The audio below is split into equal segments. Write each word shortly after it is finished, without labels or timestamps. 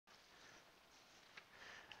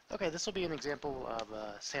Okay, this will be an example of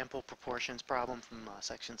a sample proportions problem from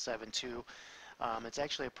section 7.2. It's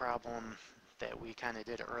actually a problem that we kind of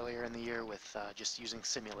did earlier in the year with just using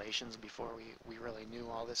simulations before we really knew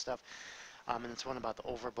all this stuff. And it's one about the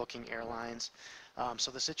overbooking airlines.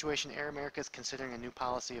 So the situation, Air America is considering a new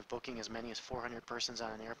policy of booking as many as 400 persons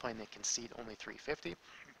on an airplane that can seat only 350.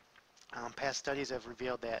 Past studies have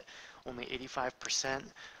revealed that only 85%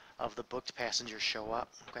 of the booked passengers show up.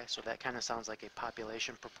 Okay, so that kind of sounds like a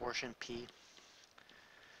population proportion, P.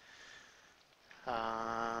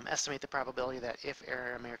 Estimate the probability that if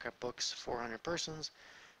Air America books 400 persons,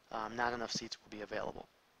 not enough seats will be available.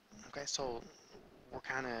 Okay, so we're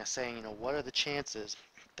kind of saying, what are the chances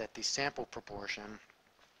that the sample proportion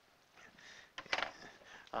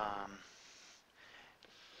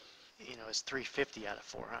is 350 out of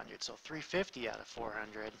 400. So 350 out of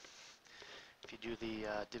 400, if you do the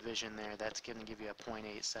division there, that's going to give you a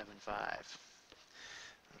 0.875.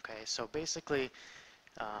 Okay, so basically,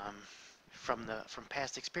 from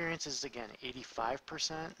past experiences, again,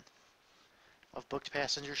 85% of booked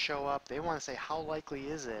passengers show up. They want to say, how likely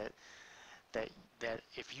is it that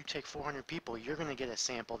if you take 400 people, you're going to get a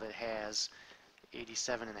sample that has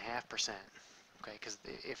 87.5%. Okay, because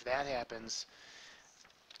if that happens,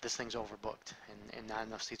 this thing's overbooked and not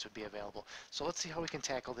enough seats would be available. So let's see how we can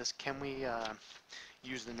tackle this. Can we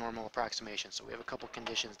use the normal approximation? So we have a couple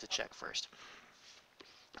conditions to check first.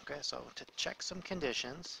 Okay, so to check some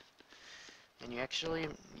conditions, and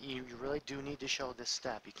you really do need to show this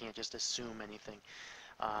step. You can't just assume anything.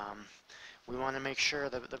 We want to make sure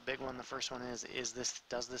that the big one, the first one is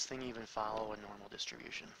does this thing even follow a normal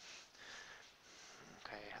distribution?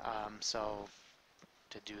 Okay, so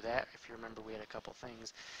to do that, if you remember, we had a couple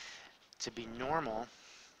things. To be normal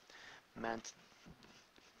meant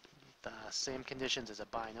the same conditions as a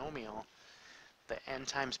binomial. The n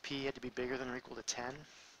times p had to be bigger than or equal to 10.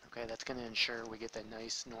 Okay, that's going to ensure we get that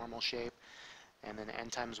nice normal shape. And then n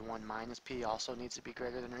times 1 minus p also needs to be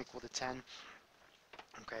greater than or equal to 10.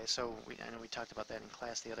 Okay, so I know we talked about that in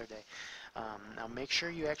class the other day. Now make sure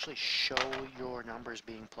you actually show your numbers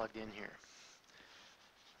being plugged in here.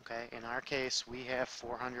 Okay, in our case, we have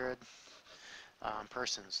 400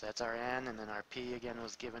 persons. That's our n, and then our p again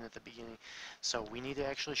was given at the beginning. So we need to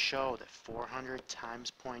actually show that 400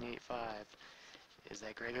 times 0.85 is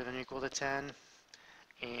that greater than or equal to 10,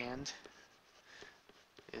 and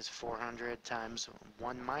is 400 times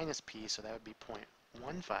 1 minus p, so that would be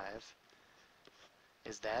 0.15.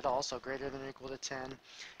 Is that also greater than or equal to 10?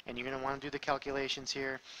 And you're going to want to do the calculations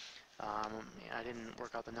here. I didn't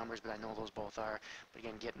work out the numbers, but I know those both are. But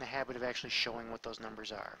again, get in the habit of actually showing what those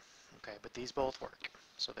numbers are. Okay, but these both work,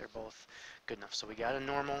 so they're both good enough. So we got a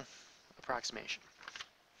normal approximation.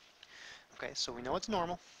 Okay, so we know it's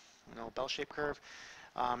normal. We know a bell-shaped curve.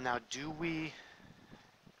 Now, do we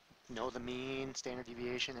know the mean, standard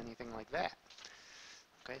deviation, anything like that?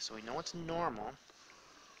 Okay, so we know it's normal.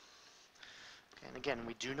 Okay, and again,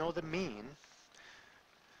 we do know the mean.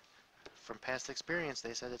 From past experience,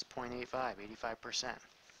 they said it's 0.85, 85%.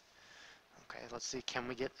 Okay, let's see, can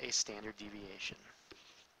we get a standard deviation?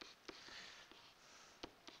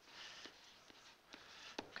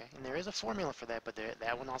 Okay, and there is a formula for that, but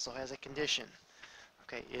that one also has a condition.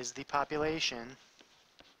 Okay, is the population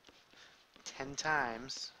 10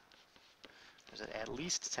 times, or is it at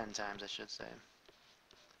least 10 times, I should say?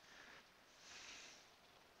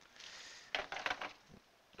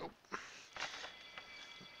 Nope.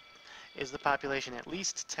 Is the population at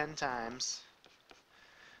least 10 times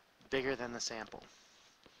bigger than the sample?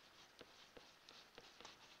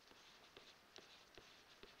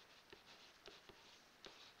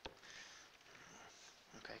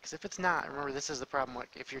 Okay, because if it's not, remember this is the problem, like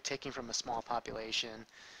if you're taking from a small population,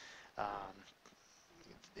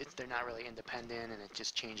 they're not really independent, and it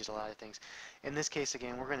just changes a lot of things. In this case,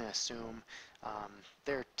 again, we're going to assume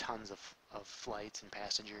there are tons of flights and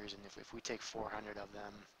passengers, and if we take 400 of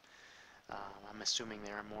them, I'm assuming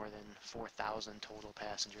there are more than 4,000 total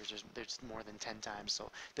passengers. There's more than 10 times, so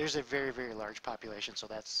there's a very, very large population, so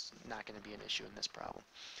that's not going to be an issue in this problem.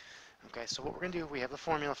 Okay, so what we're going to do, we have the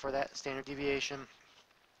formula for that standard deviation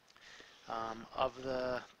of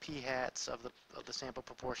the p-hats of the sample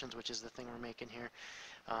proportions, which is the thing we're making here.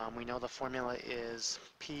 We know the formula is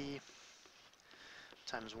p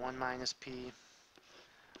times 1 minus p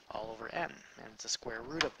all over n, and it's a square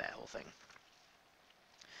root of that whole thing.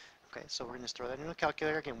 Okay, so we're going to throw that into a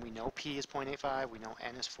calculator. Again, we know p is 0.85, we know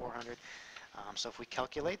n is 400. So if we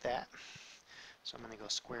calculate that, so I'm going to go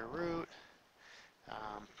square root,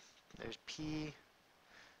 there's p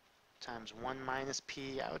times 1 minus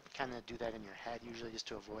p. I would kind of do that in your head usually just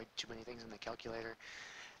to avoid too many things in the calculator.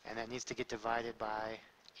 And that needs to get divided by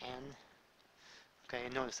n. Okay,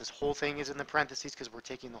 and notice this whole thing is in the parentheses because we're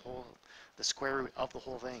taking the square root of the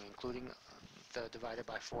whole thing, including the divided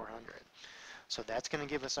by 400. So that's going to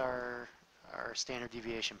give us our standard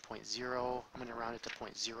deviation, 0.0. I'm going to round it to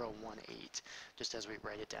 0.018, just as we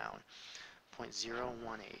write it down. 0.018.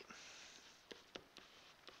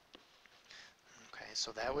 Okay,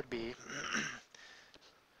 so that would be,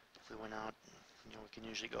 if we went out, we can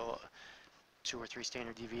usually go 2 or 3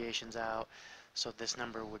 standard deviations out. So this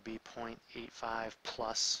number would be 0.85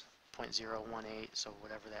 plus 0.018, so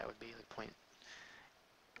whatever that would be, like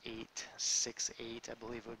 0.868, I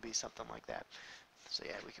believe it would be, something like that. So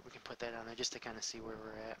yeah, we can put that on there just to kind of see where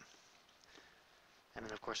we're at. And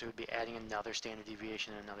then of course it would be adding another standard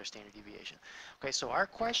deviation and another standard deviation. Okay, so our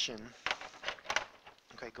question,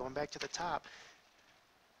 okay, going back to the top,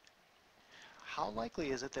 how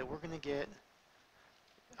likely is it that we're going to get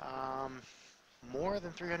more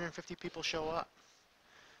than 350 people show up?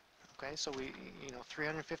 Okay, so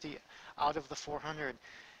 350 out of the 400,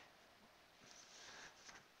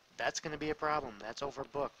 that's going to be a problem. That's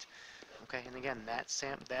overbooked. Okay, and again, that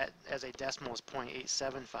as a decimal is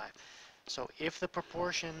 0.875. So if the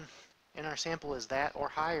proportion in our sample is that or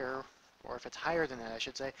higher, or if it's higher than that, I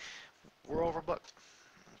should say, we're overbooked.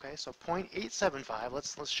 Okay, so 0.875.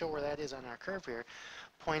 Let's show where that is on our curve here.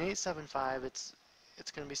 0.875. It's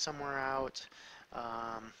going to be somewhere out.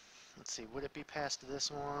 Let's see, would it be past this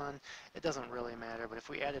one? It doesn't really matter, but if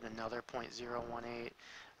we added another 0.018,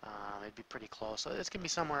 it'd be pretty close. So it's going to be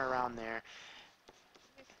somewhere around there.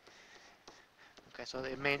 Okay, so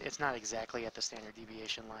it's not exactly at the standard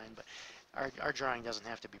deviation line, but our drawing doesn't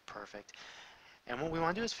have to be perfect. And what we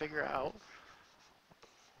want to do is figure out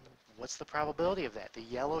what's the probability of that, the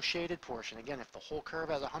yellow shaded portion. Again, if the whole curve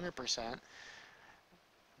has 100%,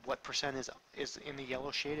 what percent is in the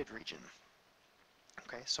yellow shaded region?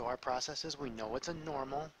 Okay, so our process is, we know it's a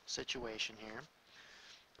normal situation here.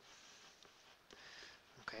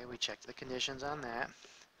 Okay, we checked the conditions on that.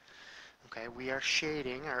 Okay, we are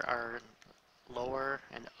shading our lower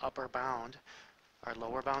and upper bound. Our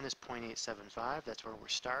lower bound is 0.875. That's where we're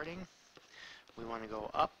starting. We want to go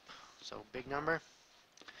up, so big number.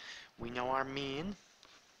 We know our mean,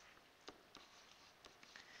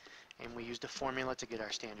 and we used a formula to get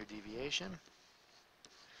our standard deviation.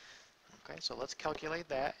 Okay, so let's calculate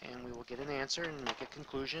that, and we will get an answer and make a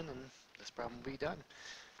conclusion, and this problem will be done.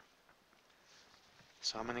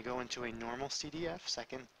 So I'm going to go into a normal CDF,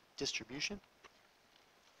 second distribution.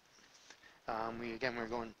 We're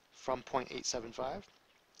going from 0.875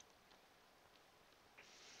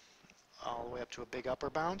 all the way up to a big upper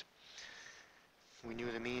bound. We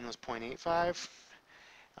knew the mean was 0.85.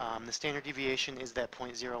 The standard deviation is that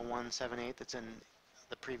 0.0178 that's in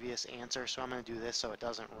the previous answer, so I'm going to do this so it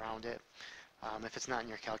doesn't round it. If it's not in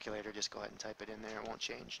your calculator, just go ahead and type it in there. It won't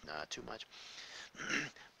change too much.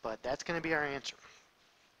 But that's going to be our answer.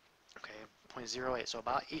 Okay, 0.08, so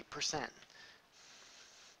about 8%.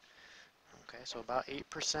 Okay, so about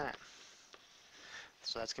 8%.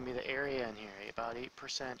 So that's going to be the area in here, about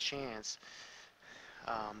 8% chance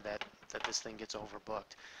that this thing gets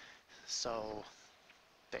overbooked. So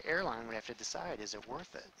the airline would have to decide, is it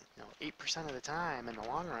worth it? 8% of the time in the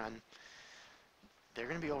long run, they're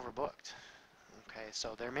going to be overbooked. Okay,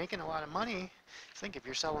 so they're making a lot of money. Think if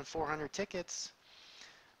you're selling 400 tickets,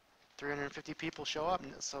 350 people show up.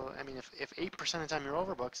 So I mean, if 8% of the time you're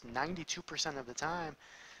overbooked, 92% of the time,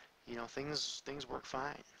 things work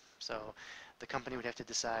fine. So the company would have to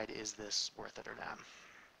decide, is this worth it or not?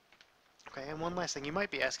 Okay, and one last thing, you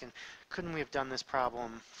might be asking, couldn't we have done this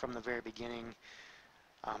problem from the very beginning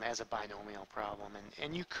as a binomial problem?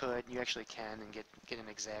 And you could, you actually can, and get an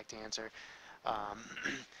exact answer.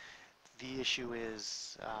 The issue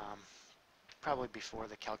is probably before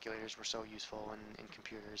the calculators were so useful in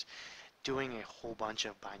computers, doing a whole bunch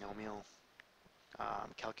of binomial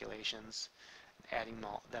calculations, adding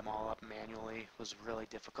them all up manually was really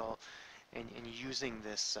difficult, and using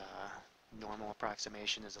this normal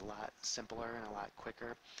approximation is a lot simpler and a lot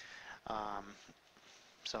quicker.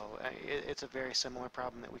 So it's a very similar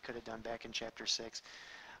problem that we could have done back in Chapter 6,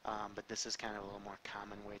 but this is kind of a little more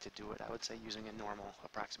common way to do it, I would say, using a normal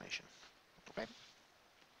approximation. Okay.